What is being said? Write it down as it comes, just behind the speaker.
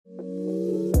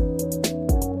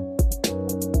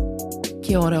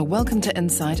Kia ora, welcome to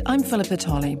Insight. I'm Philippa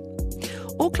Tolley.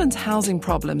 Auckland's housing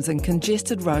problems and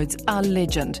congested roads are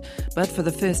legend, but for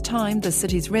the first time, the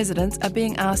city's residents are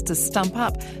being asked to stump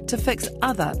up to fix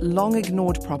other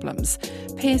long-ignored problems.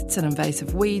 Pests and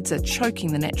invasive weeds are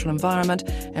choking the natural environment,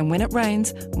 and when it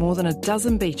rains, more than a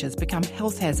dozen beaches become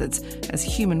health hazards as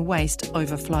human waste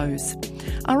overflows.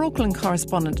 Our Auckland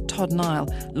correspondent Todd Nile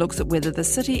looks at whether the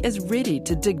city is ready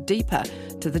to dig deeper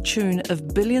to the tune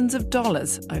of billions of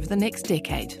dollars over the next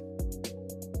decade.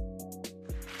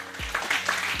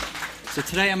 So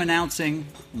today I'm announcing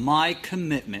my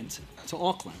commitment to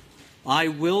Auckland. I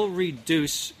will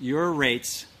reduce your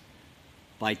rates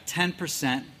by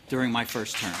 10% during my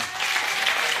first term.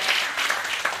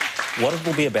 What it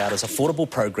will be about is affordable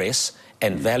progress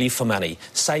and value for money,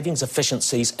 savings,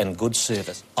 efficiencies and good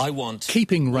service.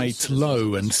 Keeping rates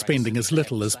low and spending as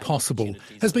little as possible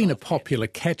has been a popular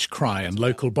catch cry in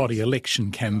local body election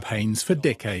campaigns for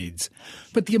decades.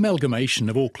 But the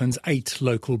amalgamation of Auckland's 8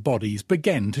 local bodies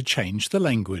began to change the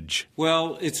language.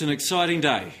 Well, it's an exciting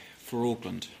day for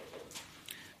Auckland.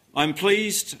 I'm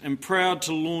pleased and proud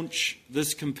to launch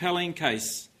this compelling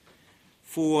case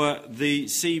for the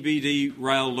CBD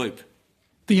rail loop.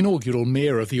 The inaugural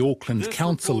mayor of the Auckland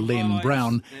Council, Len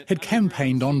Brown, had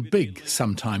campaigned on big,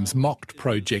 sometimes mocked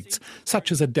projects,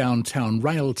 such as a downtown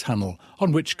rail tunnel,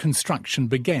 on which construction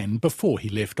began before he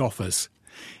left office.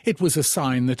 It was a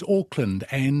sign that Auckland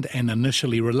and an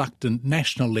initially reluctant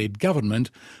national-led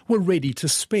government were ready to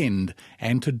spend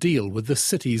and to deal with the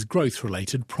city's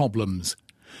growth-related problems.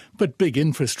 But big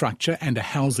infrastructure and a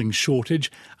housing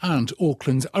shortage aren't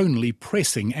Auckland's only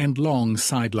pressing and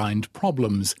long-sidelined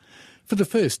problems. For the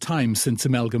first time since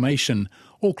amalgamation,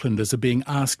 Aucklanders are being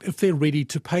asked if they're ready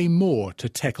to pay more to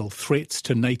tackle threats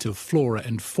to native flora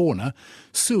and fauna,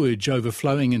 sewage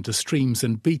overflowing into streams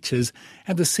and beaches,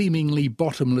 and the seemingly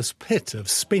bottomless pit of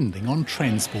spending on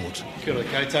transport. Kia ora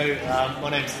koutou. My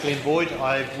name's Glenn Boyd.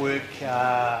 I work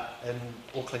in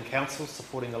Auckland Council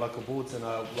supporting the local boards, and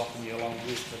I welcome you along with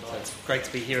me tonight. It's great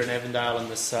to be here in Avondale in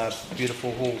this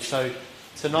beautiful hall. So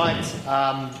tonight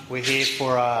we're here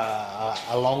for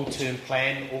a long-term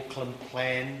plan, Auckland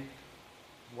Plan.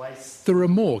 There are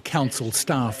more council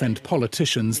staff and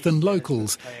politicians than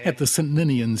locals at the St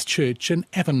Ninian's Church in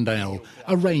Avondale,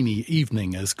 a rainy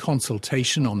evening as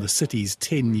consultation on the city's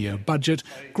 10-year budget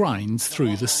grinds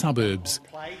through the suburbs.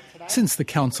 Since the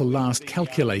council last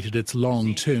calculated its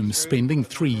long-term spending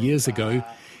 3 years ago,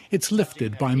 it's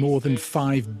lifted by more than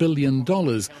 $5 billion,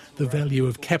 the value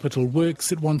of capital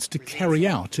works it wants to carry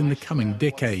out in the coming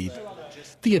decade.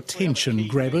 The attention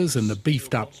grabbers in the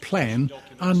beefed-up plan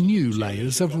are new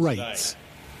layers of rates.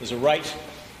 There's a rate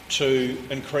to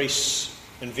increase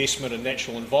investment in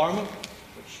natural environment,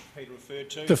 which Peter referred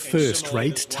to. The first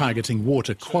rate, targeting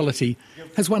water quality,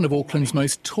 has one of Auckland's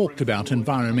most talked-about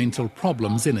environmental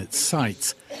problems in its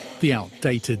sights: the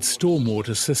outdated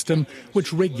stormwater system,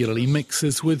 which regularly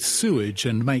mixes with sewage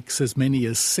and makes as many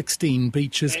as 16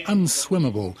 beaches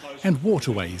unswimmable and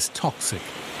waterways toxic.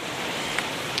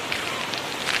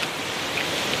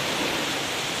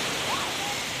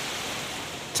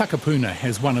 Takapuna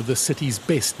has one of the city's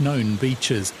best-known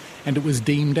beaches, and it was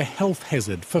deemed a health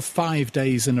hazard for 5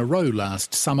 days in a row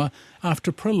last summer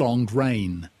after prolonged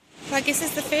rain. Well, I guess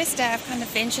it's the first day I've kind of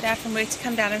ventured out from work to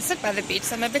come down and sit by the beach,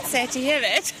 so I'm a bit sad to hear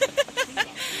that.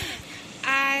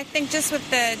 I think just with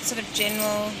the sort of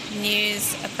general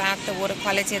news about the water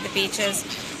quality of the beaches,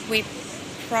 we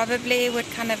probably would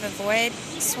kind of avoid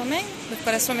swimming. We've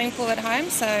got a swimming pool at home,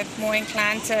 so more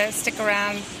inclined to stick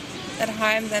around at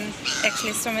home than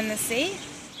actually swim in the sea.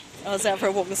 I was out for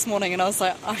a walk this morning and I was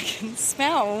like, I can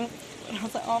smell. And I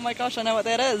was like, oh my gosh, I know what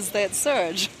that is. That's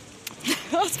sewage.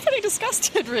 I was pretty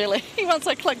disgusted, really, once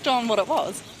I clicked on what it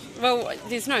was. Well,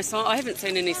 there's no sign. I haven't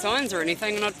seen any signs or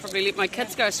anything, and I'd probably let my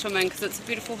kids go swimming because it's a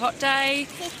beautiful hot day,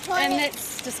 and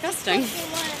that's disgusting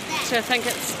to think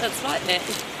it's like that.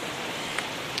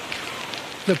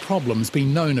 The problem's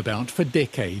been known about for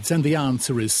decades, and the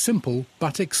answer is simple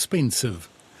but expensive.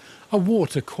 A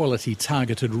water quality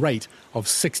targeted rate of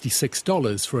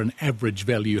 $66 for an average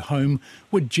value home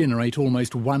would generate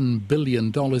almost $1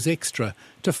 billion extra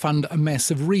to fund a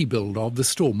massive rebuild of the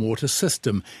stormwater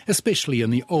system, especially in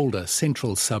the older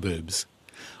central suburbs.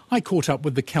 I caught up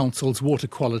with the council's water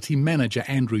quality manager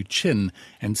Andrew Chin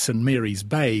in St Mary's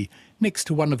Bay, next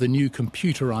to one of the new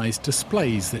computerised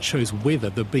displays that shows whether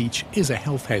the beach is a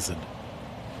health hazard.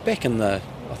 Back in I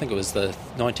think it was the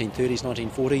 1930s,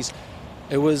 1940s,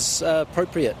 it was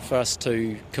appropriate for us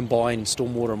to combine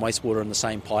stormwater and wastewater in the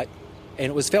same pipe, and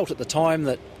it was felt at the time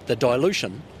that the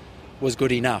dilution was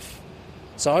good enough.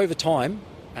 So over time,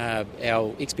 our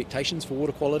expectations for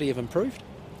water quality have improved,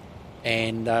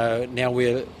 And now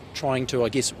we're trying to, I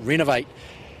guess, renovate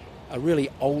a really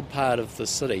old part of the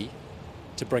city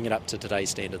to bring it up to today's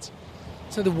standards.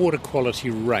 So the water quality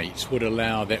rate would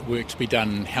allow that work to be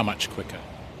done how much quicker?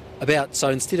 So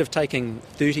instead of taking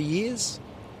 30 years,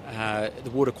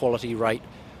 the water quality rate,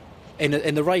 and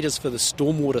the rate is for the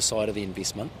stormwater side of the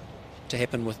investment,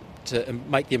 to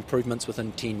make the improvements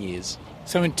within 10 years.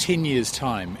 So in 10 years'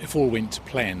 time, if all went to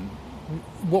plan,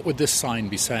 what would this sign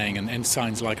be saying and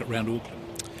signs like it around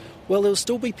Auckland? Well, there'll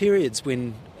still be periods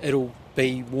when it'll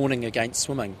be warning against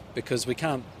swimming, because we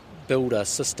can't build a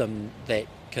system that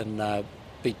can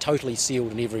be totally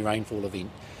sealed in every rainfall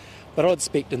event. But I'd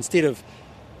expect instead of,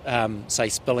 say,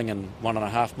 spilling in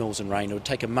 1.5 mils in rain, it would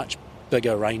take a much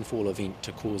bigger rainfall event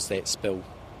to cause that spill.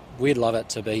 We'd love it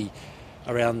to be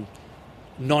around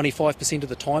 95% of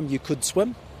the time you could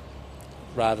swim,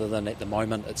 rather than at the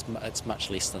moment it's much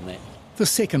less than that. The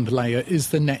second layer is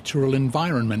the natural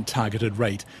environment targeted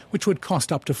rate, which would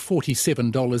cost up to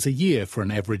 $47 a year for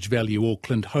an average value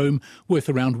Auckland home worth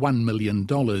around $1 million.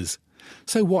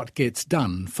 So what gets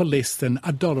done for less than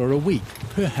 $1 a week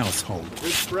per household?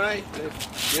 Good spray.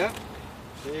 Yeah.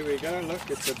 There we go. Look,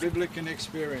 it's a biblical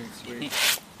experience.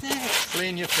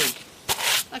 Clean your feet.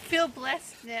 I feel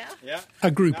blessed now. Yeah. A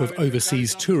group of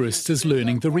overseas tourists is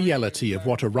learning the reality of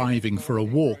what arriving for a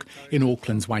walk in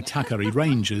Auckland's Waitakere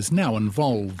Ranges now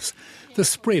involves. The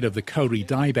spread of the Kauri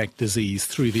dieback disease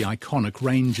through the iconic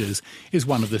ranges is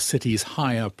one of the city's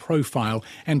higher profile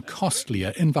and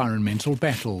costlier environmental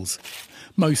battles.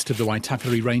 Most of the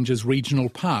Waitakere Ranges Regional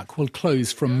Park will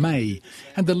close from May,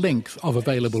 and the length of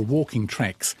available walking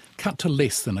tracks cut to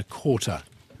less than a quarter.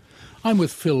 I'm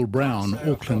with Phil Brown,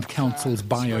 Auckland Council's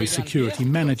biosecurity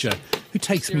manager, who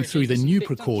takes me through the new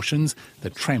precautions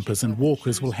that trampers and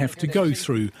walkers will have to go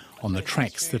through on the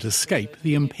tracks that escape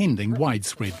the impending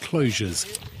widespread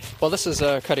closures. Well, this is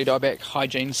a Kauri dieback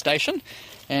hygiene station,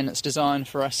 and it's designed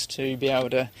for us to be able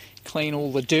to clean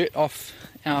all the dirt off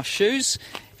our shoes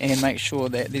and make sure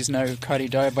that there's no Kauri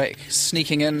dieback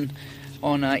sneaking in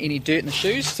on any dirt in the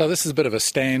shoes. So this is a bit of a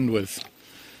stand with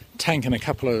tank and a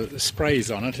couple of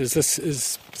sprays on it. Is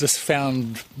this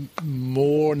found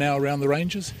more now around the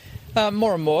ranges?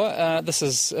 More and more. This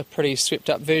is a pretty swept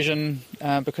up version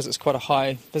because it's quite a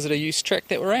high visitor use track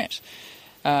that we're at.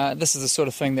 This is the sort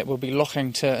of thing that we'll be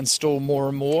looking to install more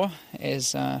and more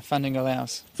as funding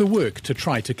allows. The work to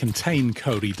try to contain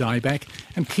Kauri dieback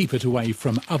and keep it away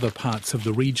from other parts of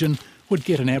the region would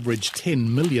get an average $10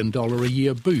 million a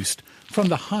year boost from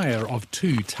the hire of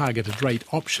 2 targeted rate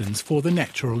options for the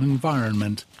natural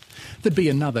environment. There'd be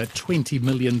another $20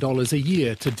 million a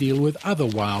year to deal with other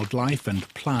wildlife and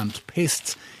plant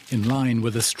pests in line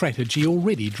with a strategy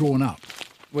already drawn up.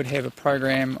 We'd have a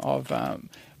program of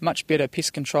much better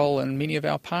pest control in many of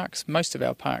our parks, most of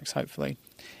our parks hopefully,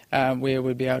 where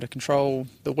we'd be able to control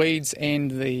the weeds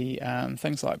and the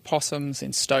things like possums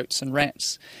and stoats and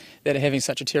rats that are having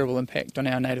such a terrible impact on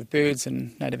our native birds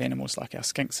and native animals like our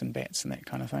skinks and bats and that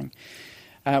kind of thing.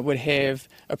 We'd have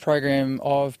a program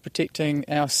of protecting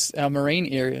our marine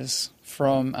areas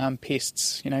from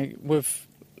pests. You know,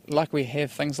 we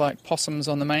have things like possums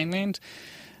on the mainland.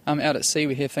 Out at sea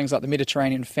we have things like the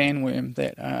Mediterranean fanworm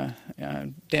that are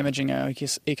damaging our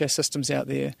ecosystems out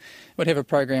there. We'd have a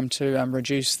program to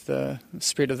reduce the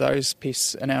spread of those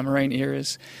pests in our marine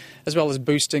areas, as well as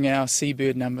boosting our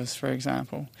seabird numbers, for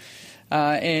example.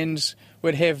 And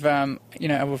we'd have,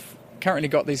 we've currently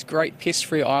got these great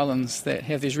pest-free islands that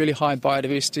have these really high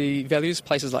biodiversity values,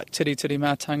 places like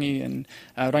Tiritimatangi and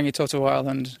Rangitoto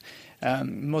Island,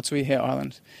 Motuihe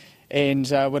Island.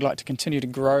 And we'd like to continue to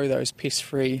grow those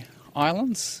pest-free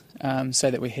islands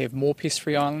so that we have more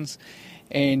pest-free islands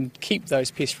and keep those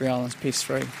pest-free islands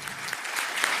pest-free.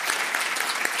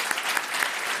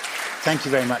 Thank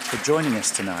you very much for joining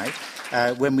us tonight.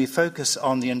 When we focus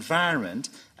on the environment...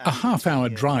 A half-hour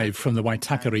drive from the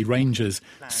Waitakere Ranges,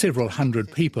 several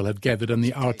hundred people have gathered in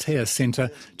the Aotea Centre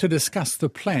to discuss the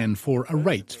plan for a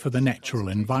rate for the natural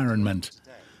environment.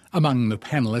 Among the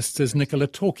panellists is Nicola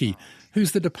Toki,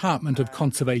 who's the Department of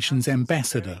Conservation's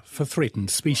ambassador for threatened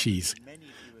species.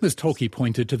 Ms Toki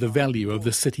pointed to the value of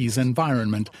the city's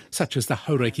environment, such as the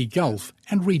Hauraki Gulf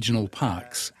and regional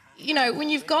parks. You know, when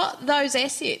you've got those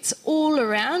assets all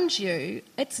around you,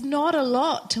 it's not a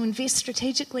lot to invest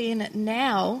strategically in it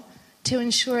now to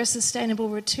ensure a sustainable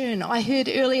return. I heard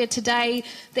earlier today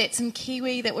that some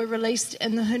kiwi that were released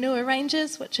in the Hunua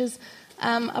Ranges, which is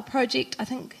a project, I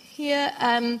think, here,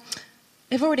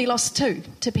 have already lost 2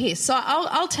 to pests. So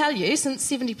I'll tell you, since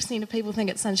 70% of people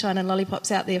think it's sunshine and lollipops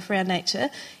out there for our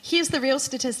nature, here's the real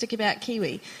statistic about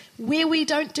kiwi. Where we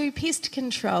don't do pest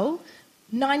control,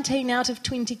 19 out of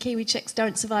 20 Kiwi chicks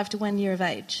don't survive to 1 year of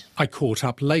age. I caught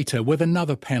up later with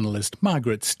another panellist,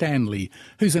 Margaret Stanley,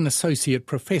 who's an associate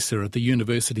professor at the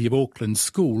University of Auckland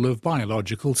School of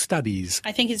Biological Studies.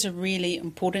 I think it's a really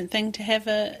important thing to have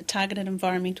a targeted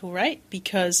environmental rate,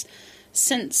 because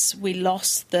since we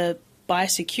lost the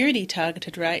biosecurity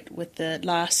targeted rate with the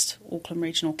last Auckland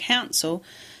Regional Council,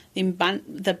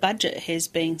 the budget has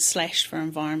been slashed for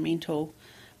environmental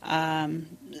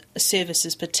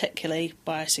services, particularly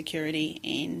biosecurity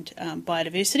and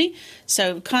biodiversity.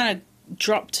 So it kind of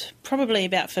dropped probably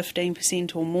about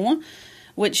 15% or more,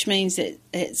 which means that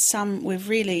we're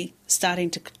really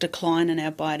starting to decline in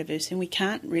our biodiversity and we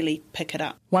can't really pick it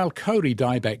up. While Kauri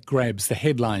dieback grabs the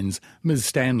headlines, Ms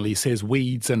Stanley says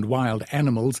weeds and wild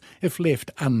animals, if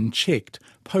left unchecked,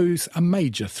 pose a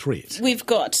major threat. We've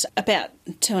got about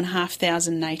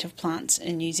 2,500 native plants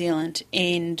in New Zealand,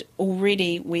 and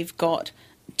already we've got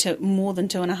more than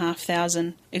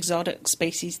 2,500 exotic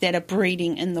species that are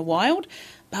breeding in the wild.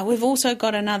 But we've also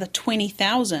got another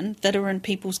 20,000 that are in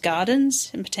people's gardens,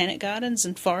 in botanic gardens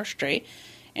and forestry.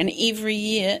 And every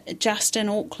year, just in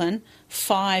Auckland,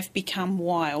 5 become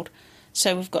wild.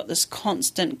 So we've got this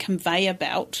constant conveyor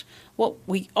belt, what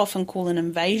we often call an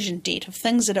invasion debt, of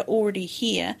things that are already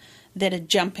here that are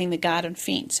jumping the garden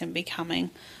fence and becoming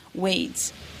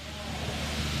weeds.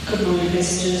 Good morning,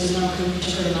 passengers, and welcome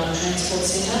to Greenlight Transport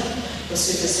Centre. The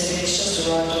Super City has just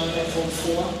arrived on platform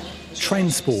 4.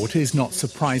 Transport is not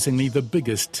surprisingly the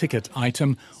biggest ticket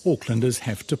item Aucklanders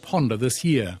have to ponder this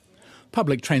year.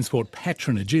 Public transport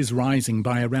patronage is rising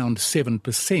by around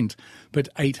 7%, but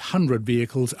 800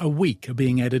 vehicles a week are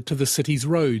being added to the city's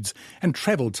roads, and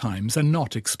travel times are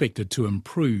not expected to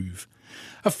improve.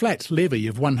 A flat levy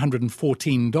of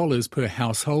 $114 per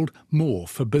household, more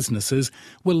for businesses,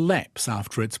 will lapse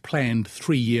after its planned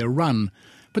 3-year run.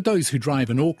 But those who drive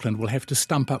in Auckland will have to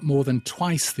stump up more than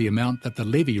twice the amount that the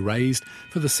levy raised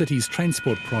for the city's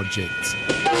transport projects.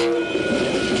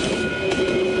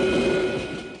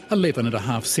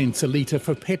 11.5 cents a litre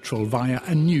for petrol via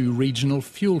a new regional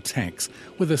fuel tax,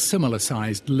 with a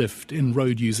similar-sized lift in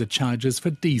road user charges for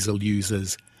diesel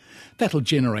users. That'll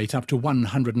generate up to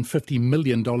 $150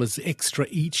 million extra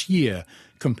each year,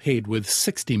 compared with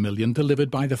 $60 million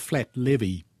delivered by the flat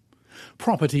levy.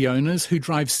 Property owners who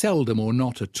drive seldom or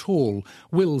not at all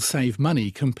will save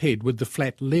money compared with the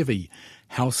flat levy.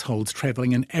 Households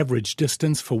travelling an average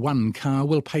distance for one car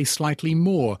will pay slightly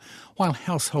more, while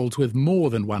households with more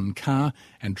than one car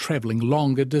and travelling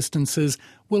longer distances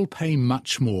will pay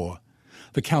much more.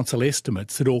 The council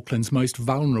estimates that Auckland's most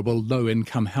vulnerable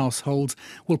low-income households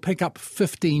will pick up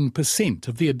 15%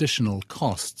 of the additional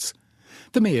costs.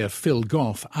 The Mayor, Phil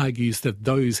Goff, argues that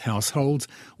those households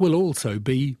will also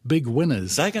be big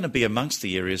winners. They're going to be amongst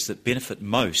the areas that benefit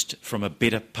most from a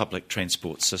better public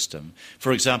transport system.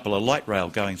 For example, a light rail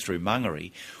going through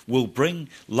Mangere will bring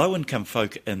low-income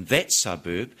folk in that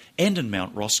suburb and in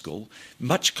Mount Roskill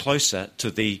much closer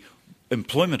to the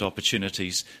employment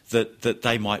opportunities that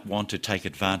they might want to take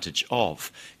advantage of.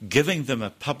 Giving them a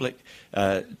public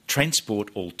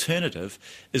transport alternative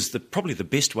is probably the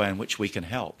best way in which we can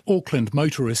help. Auckland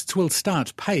motorists will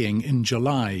start paying in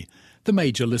July. The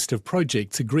major list of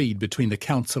projects agreed between the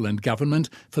council and government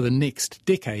for the next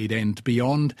decade and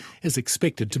beyond is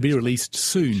expected to be released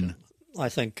soon. I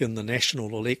think in the national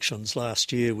elections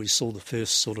last year we saw the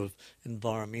first sort of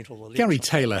environmental election. Gary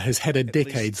Taylor has had a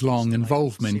decades-long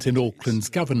involvement in Auckland's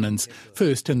governance,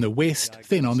 first in the West,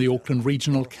 then on the Auckland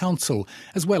Regional Council,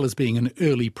 as well as being an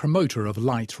early promoter of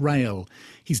light rail.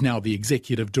 He's now the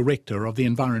Executive Director of the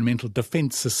Environmental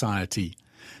Defence Society.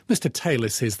 Mr Taylor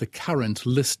says the current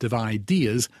list of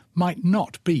ideas might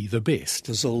not be the best.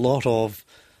 There's a lot of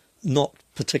not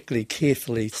particularly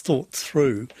carefully thought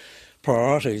through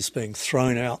priorities being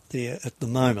thrown out there at the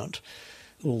moment.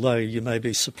 Although you may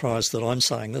be surprised that I'm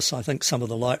saying this, I think some of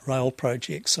the light rail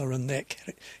projects are in that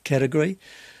category.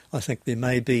 I think there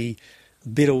may be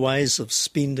better ways of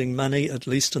spending money, at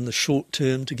least in the short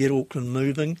term, to get Auckland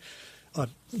moving.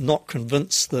 I'm not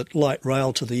convinced that light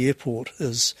rail to the airport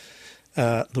is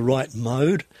the right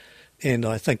mode, and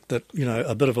I think that,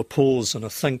 a bit of a pause and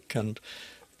a think and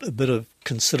a bit of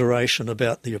consideration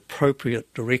about the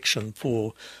appropriate direction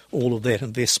for all of that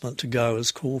investment to go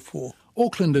is called for.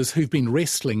 Aucklanders who've been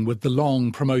wrestling with the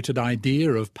long-promoted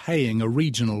idea of paying a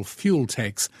regional fuel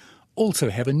tax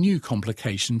also have a new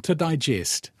complication to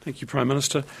digest. Thank you, Prime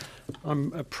Minister.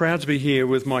 I'm proud to be here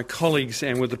with my colleagues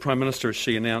and with the Prime Minister as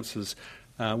she announces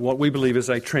what we believe is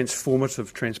a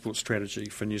transformative transport strategy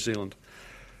for New Zealand.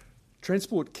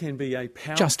 Transport can be a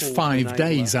powerful Just 5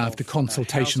 days after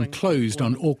consultation closed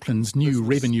on Auckland's new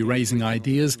revenue-raising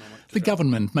ideas, the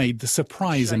government made the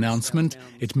surprise announcement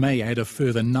it may add a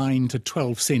further 9 to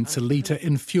 12 cents a litre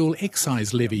in fuel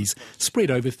excise levies,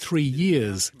 spread over 3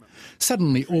 years.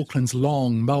 Suddenly, Auckland's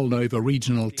long mulled-over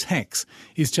regional tax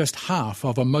is just half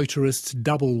of a motorist's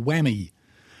double whammy.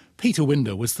 Peter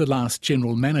Winder was the last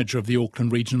general manager of the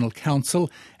Auckland Regional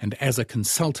Council and, as a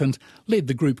consultant, led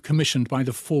the group commissioned by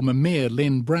the former Mayor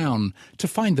Len Brown to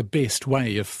find the best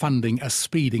way of funding a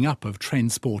speeding up of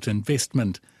transport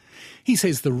investment. He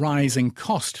says the rising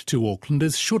cost to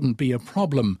Aucklanders shouldn't be a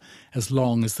problem, as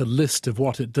long as the list of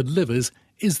what it delivers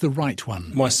is the right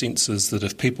one. My sense is that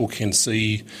if people can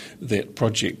see that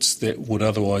projects that would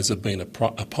otherwise have been a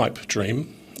pipe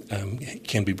dream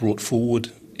can be brought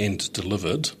forward and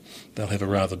delivered, they'll have a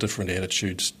rather different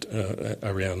attitude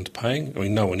around paying. I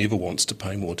mean, no one ever wants to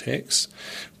pay more tax,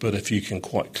 but if you can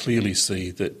quite clearly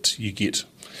see that you get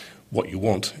what you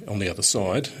want on the other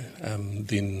side,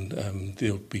 then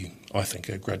there'll be, I think,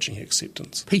 a grudging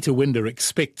acceptance. Peter Winder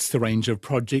expects the range of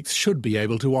projects should be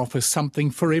able to offer something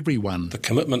for everyone. The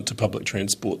commitment to public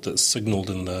transport that's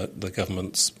signalled in the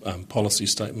government's policy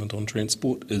statement on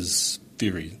transport is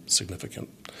very significant.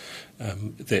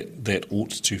 That ought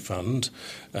to fund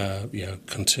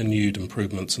continued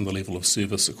improvements in the level of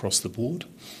service across the board.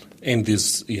 And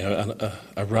there's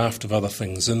a raft of other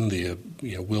things in there,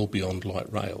 well beyond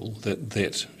light rail,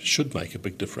 that should make a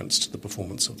big difference to the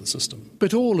performance of the system.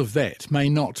 But all of that may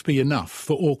not be enough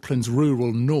for Auckland's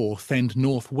rural north and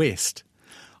northwest.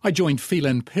 I joined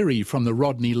Phelan Perry from the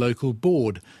Rodney Local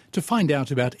Board to find out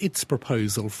about its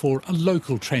proposal for a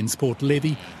local transport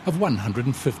levy of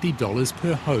 $150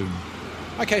 per home.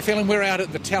 OK, Phelan, we're out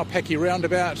at the Taupaki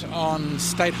roundabout on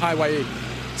State Highway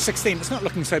 16. It's not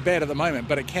looking so bad at the moment,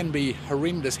 but it can be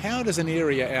horrendous. How does an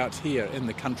area out here in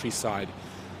the countryside,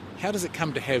 how does it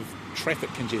come to have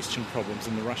traffic congestion problems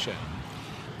in the rush hour?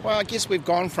 Well, I guess we've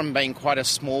gone from being quite a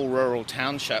small rural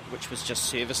township, which was just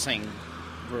servicing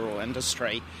rural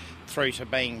industry, through to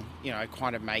being,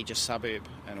 quite a major suburb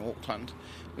in Auckland.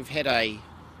 We've had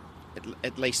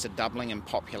at least a doubling in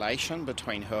population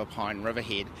between Huapai and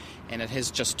Riverhead, and it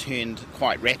has just turned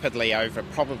quite rapidly over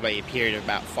probably a period of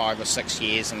about 5 or 6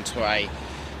 years into a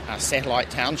satellite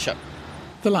township.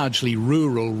 The largely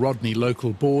rural Rodney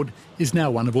Local Board is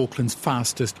now one of Auckland's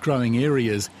fastest growing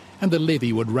areas, and the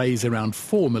levy would raise around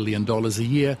 $4 million a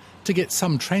year to get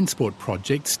some transport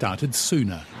projects started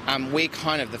sooner. We're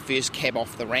kind of the first cab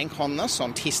off the rank on this,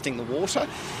 on testing the water.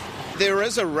 There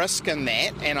is a risk in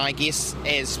that, and I guess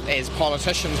as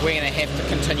politicians we're going to have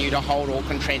to continue to hold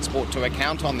Auckland Transport to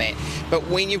account on that. But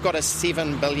when you've got a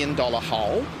 $7 billion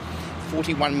hole,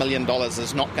 $41 million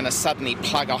is not going to suddenly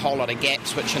plug a whole lot of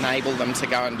gaps which enable them to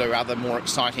go and do other more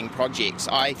exciting projects.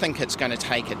 I think it's going to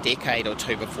take a decade or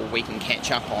two before we can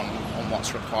catch up on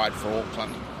what's required for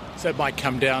Auckland. So it might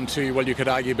come down to, well, you could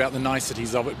argue about the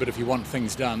niceties of it, but if you want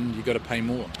things done, you've got to pay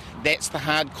more. That's the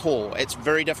hard call. It's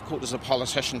very difficult as a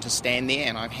politician to stand there,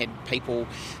 and I've had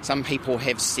some people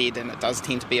have said, and it does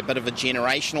tend to be a bit of a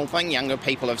generational thing, younger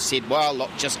people have said, well, look,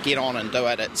 just get on and do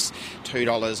it. It's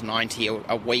 $2.90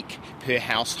 a week per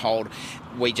household.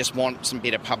 We just want some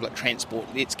better public transport.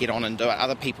 Let's get on and do it.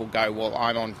 Other people go, well,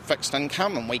 I'm on fixed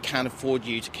income and we can't afford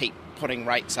you to keep putting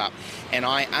rates up. And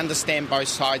I understand both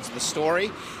sides of the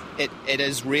story. It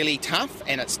is really tough,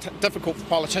 and it's difficult for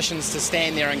politicians to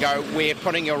stand there and go, we're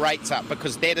putting your rates up,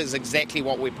 because that is exactly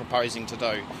what we're proposing to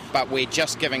do. But we're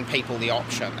just giving people the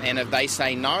option, and if they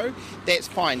say no, that's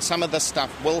fine. Some of this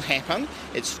stuff will happen.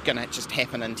 It's going to just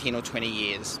happen in 10 or 20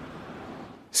 years.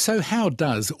 So how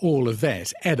does all of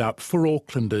that add up for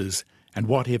Aucklanders? And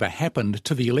whatever happened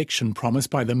to the election promise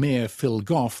by the Mayor Phil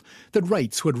Goff that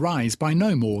rates would rise by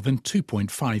no more than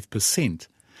 2.5%?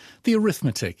 The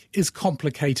arithmetic is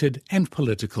complicated and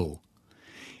political.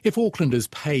 If Aucklanders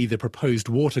pay the proposed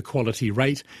water quality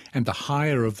rate and the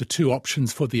higher of the two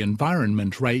options for the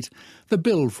environment rate, the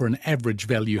bill for an average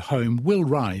value home will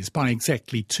rise by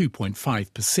exactly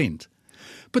 2.5%.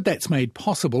 But that's made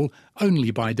possible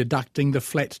only by deducting the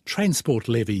flat transport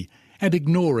levy and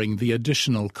ignoring the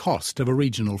additional cost of a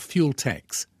regional fuel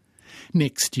tax.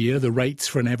 Next year, the rates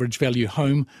for an average value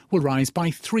home will rise by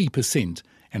 3%,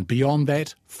 and beyond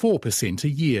that, 4% a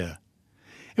year.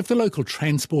 If the local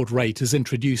transport rate is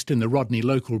introduced in the Rodney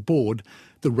Local Board,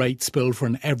 the rates billed for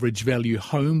an average value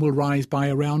home will rise by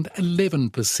around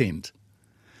 11%.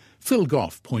 Phil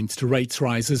Goff points to rates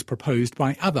rises proposed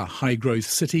by other high-growth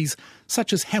cities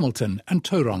such as Hamilton and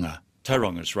Tauranga.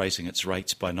 Tauranga is raising its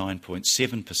rates by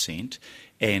 9.7%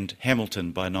 and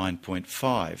Hamilton by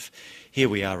 9.5%. Here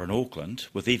we are in Auckland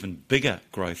with even bigger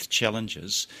growth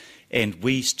challenges, and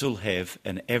we still have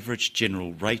an average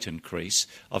general rate increase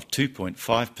of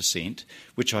 2.5%,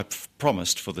 which I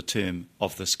promised for the term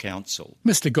of this council.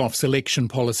 Mr Goff's election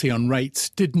policy on rates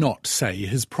did not say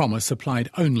his promise applied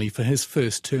only for his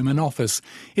first term in office.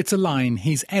 It's a line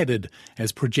he's added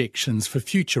as projections for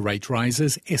future rate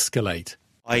rises escalate.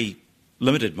 I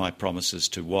limited my promises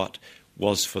to what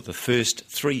was for the first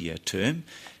 3-year term.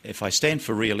 If I stand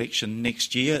for re-election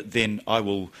next year, then I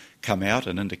will come out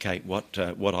and indicate what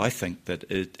I think that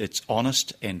it's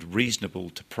honest and reasonable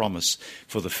to promise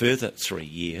for the further 3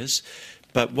 years.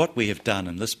 But what we have done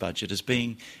in this budget is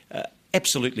being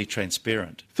absolutely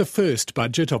transparent. The first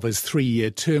budget of his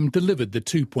 3-year term delivered the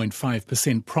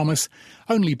 2.5% promise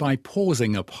only by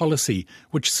pausing a policy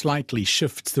which slightly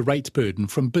shifts the rate burden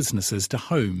from businesses to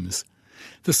homes.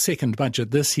 The second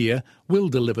budget this year will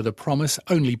deliver the promise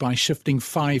only by shifting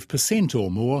 5%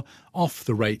 or more off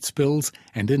the rates bills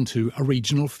and into a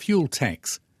regional fuel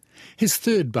tax. His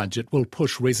third budget will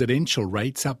push residential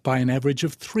rates up by an average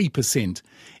of 3%,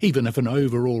 even if an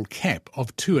overall cap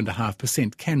of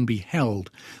 2.5% can be held,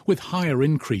 with higher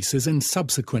increases in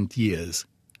subsequent years.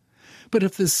 But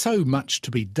if there's so much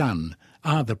to be done,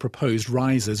 are the proposed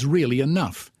rises really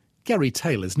enough? Gary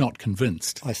Taylor's not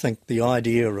convinced. I think the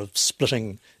idea of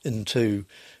splitting into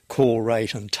core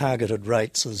rate and targeted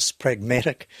rates is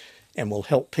pragmatic and will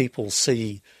help people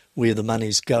see where the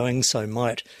money's going, so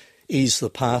might ease the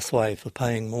pathway for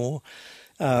paying more.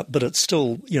 But it's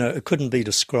still, it couldn't be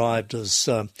described as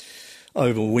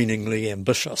overweeningly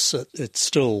ambitious. It's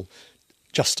still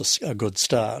just a good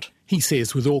start. He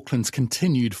says with Auckland's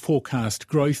continued forecast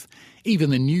growth, even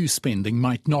the new spending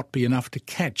might not be enough to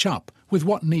catch up with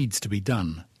what needs to be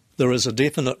done. There is a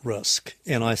definite risk,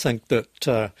 and I think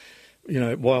that,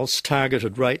 whilst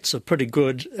targeted rates are pretty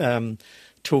good,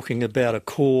 talking about a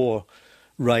core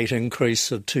rate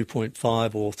increase of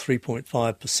 2.5 or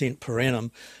 3.5% per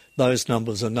annum, those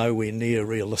numbers are nowhere near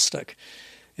realistic.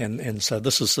 And so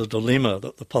this is the dilemma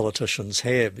that the politicians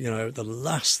have. The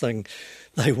last thing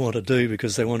they want to do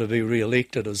because they want to be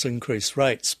re-elected is increase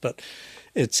rates, but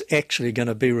it's actually going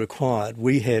to be required.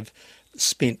 We have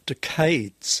spent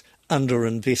decades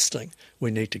under-investing.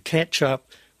 We need to catch up,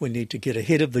 we need to get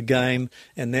ahead of the game,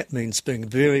 and that means being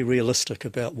very realistic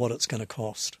about what it's going to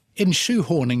cost. In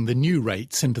shoehorning the new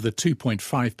rates into the 2.5%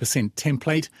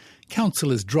 template,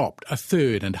 Council has dropped a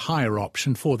third and higher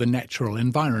option for the natural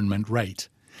environment rate.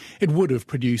 It would have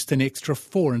produced an extra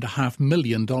 $4.5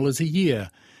 million a year,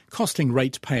 costing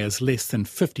ratepayers less than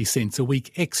 50 cents a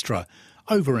week extra,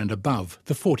 over and above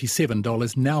the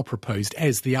 $47 now proposed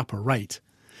as the upper rate.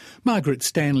 Margaret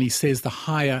Stanley says the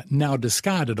higher, now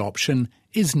discarded option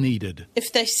is needed.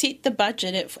 If they set the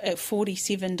budget at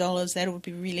 $47, that would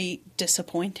be really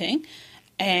disappointing.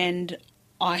 And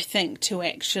I think to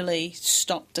actually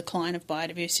stop decline of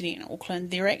biodiversity in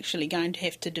Auckland, they're actually going to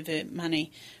have to divert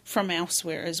money from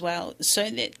elsewhere as well. So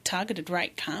that targeted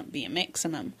rate can't be a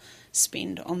maximum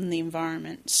spend on the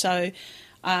environment. So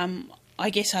I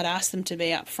guess I'd ask them to be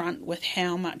upfront with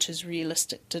how much is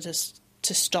realistic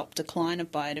to stop decline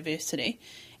of biodiversity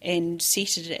and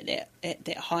set it at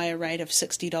that higher rate of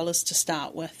 $60 to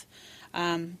start with.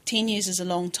 10 years is a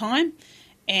long time,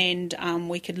 and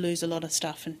we could lose a lot of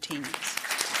stuff in 10 years.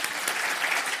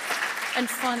 And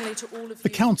finally, to all of the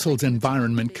Council's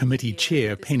Environment Committee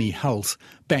Chair, Penny Hulse,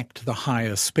 backed the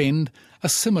higher spend, a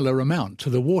similar amount to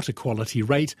the water quality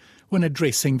rate, when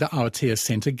addressing the Aotea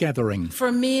Centre gathering. For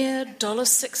a mere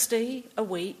 $1.60 a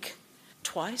week,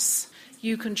 twice,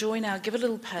 you can join our Give a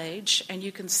Little page and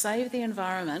you can save the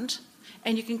environment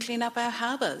and you can clean up our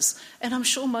harbours. And I'm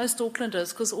sure most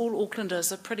Aucklanders, because all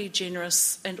Aucklanders are pretty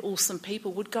generous and awesome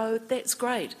people, would go, that's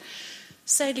great.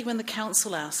 Sadly, when the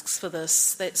council asks for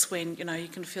this, that's when, you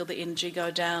can feel the energy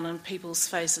go down and people's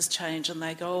faces change and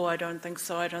they go, oh, I don't think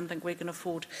so, I don't think we can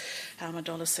afford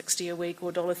 $1.60 a week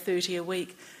or $1.30 a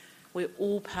week. We're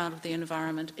all part of the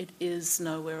environment. It is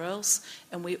nowhere else,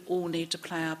 and we all need to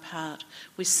play our part.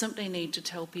 We simply need to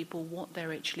tell people what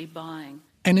they're actually buying.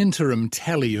 An interim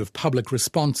tally of public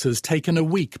responses taken a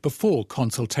week before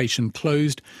consultation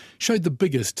closed showed the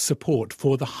biggest support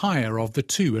for the higher of the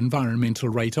two environmental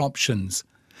rate options.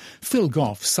 Phil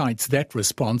Goff cites that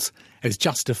response as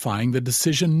justifying the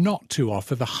decision not to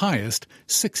offer the highest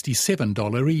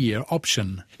 $67 a year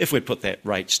option. If we'd put that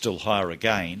rate still higher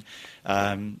again,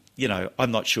 I'm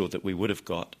not sure that we would have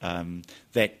got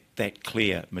that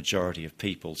clear majority of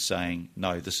people saying,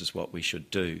 no, this is what we should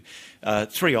do.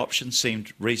 3 options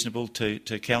seemed reasonable to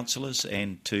councillors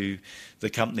and to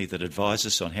the company that advised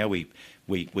us on how we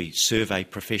we survey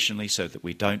professionally so that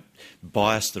we don't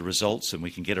bias the results and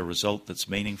we can get a result that's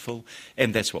meaningful,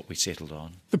 and that's what we settled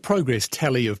on. The progress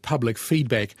tally of public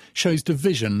feedback shows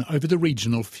division over the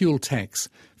regional fuel tax.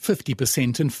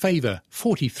 50% in favour,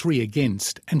 43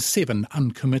 against and 7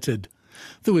 uncommitted.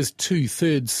 There was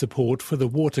 2/3 support for the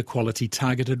water quality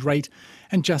targeted rate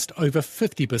and just over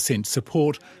 50%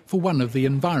 support for one of the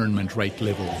environment rate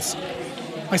levels.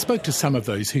 I spoke to some of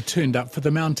those who turned up for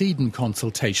the Mount Eden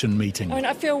consultation meeting.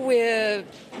 I feel we're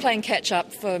playing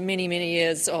catch-up for many, many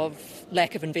years of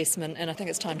lack of investment, and I think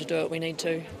it's time to do it. We need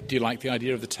to. Do you like the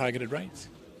idea of the targeted rates?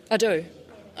 I do.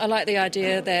 I like the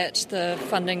idea that the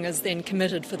funding is then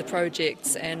committed for the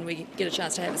projects and we get a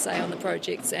chance to have a say on the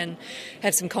projects and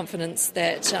have some confidence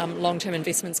that long-term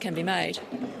investments can be made.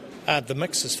 The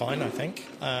mix is fine, I think.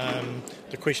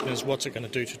 The question is, what's it going to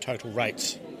do to total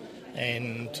rates?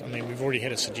 And, we've already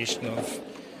had a suggestion of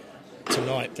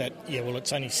tonight that,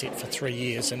 it's only set for 3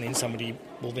 years and then somebody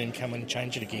will then come and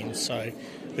change it again. So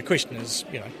the question is,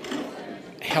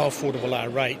 how affordable are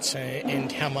rates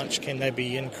and how much can they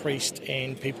be increased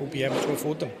and people be able to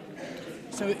afford them?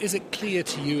 So is it clear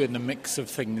to you in the mix of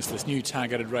things, this new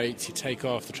targeted rates, you take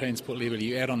off the transport level,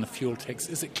 you add on the fuel tax,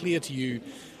 is it clear to you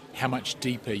how much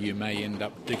deeper you may end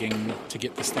up digging to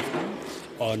get this stuff done?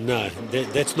 Oh, no,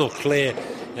 that's not clear.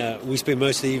 We spent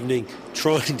most of the evening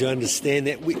trying to understand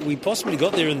that. We possibly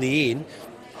got there in the end,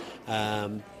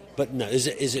 but no,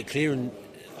 is it clear? And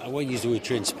I won't use the word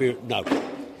transparent, no.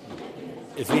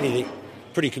 If anything,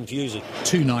 pretty confusing.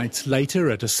 2 nights later,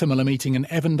 at a similar meeting in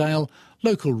Avondale,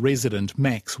 local resident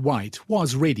Max White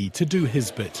was ready to do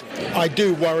his bit. I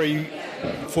do worry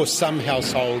for some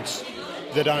households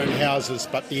that own houses,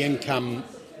 but the income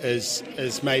is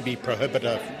maybe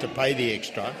prohibitive to pay the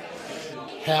extra.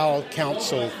 How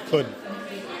council could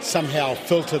somehow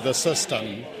filter the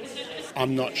system,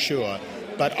 I'm not sure.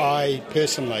 But I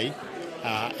personally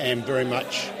am very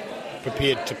much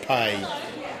prepared to pay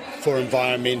for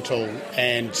environmental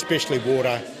and especially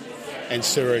water and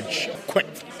sewerage quick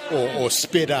or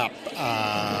sped up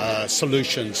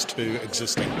solutions to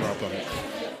existing problems.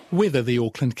 Whether the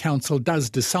Auckland Council does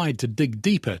decide to dig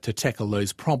deeper to tackle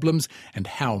those problems and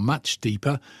how much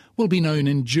deeper will be known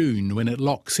in June when it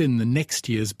locks in the next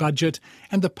year's budget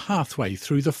and the pathway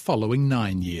through the following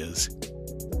 9 years.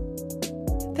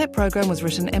 That program was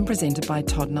written and presented by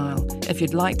Todd Nile. If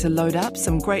you'd like to load up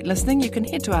some great listening, you can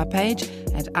head to our page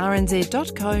at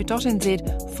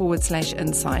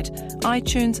rnz.co.nz/insight,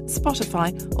 iTunes,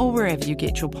 Spotify, or wherever you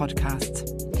get your podcasts.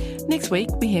 Next week,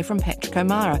 we hear from Patrick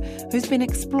O'Mara, who's been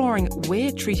exploring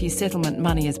where treaty settlement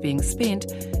money is being spent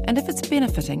and if it's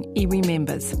benefiting iwi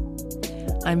members.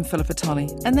 I'm Philippa Tolley,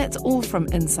 and that's all from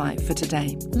Insight for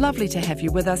today. Lovely to have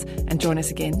you with us, and join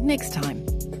us again next time.